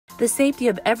The safety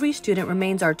of every student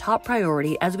remains our top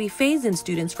priority as we phase in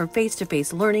students for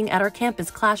face-to-face learning at our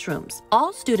campus classrooms.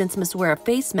 All students must wear a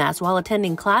face mask while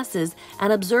attending classes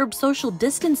and observe social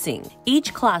distancing.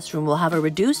 Each classroom will have a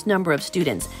reduced number of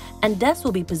students, and desks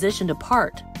will be positioned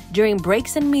apart. During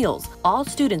breaks and meals, all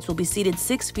students will be seated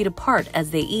 6 feet apart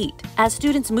as they eat. As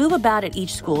students move about at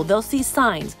each school, they'll see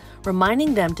signs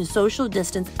reminding them to social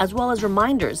distance, as well as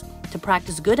reminders to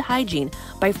practice good hygiene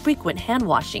by frequent hand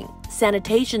washing.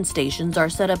 Sanitation stations are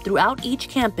set up throughout each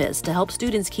campus to help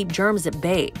students keep germs at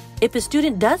bay. If a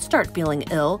student does start feeling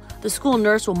ill, the school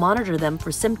nurse will monitor them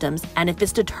for symptoms, and if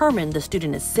it's determined the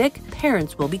student is sick,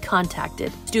 parents will be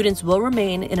contacted. Students will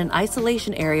remain in an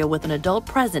isolation area with an adult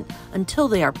present until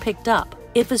they are picked up.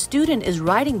 If a student is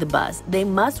riding the bus, they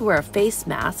must wear a face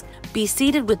mask, be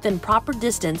seated within proper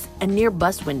distance, and near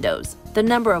bus windows. The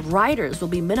number of riders will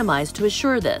be minimized to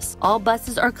assure this. All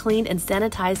buses are cleaned and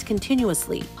sanitized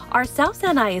continuously. Our South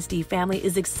San ISD family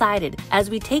is excited as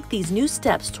we take these new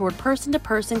steps toward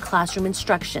person-to-person classroom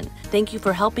instruction. Thank you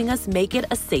for helping us make it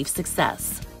a safe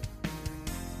success.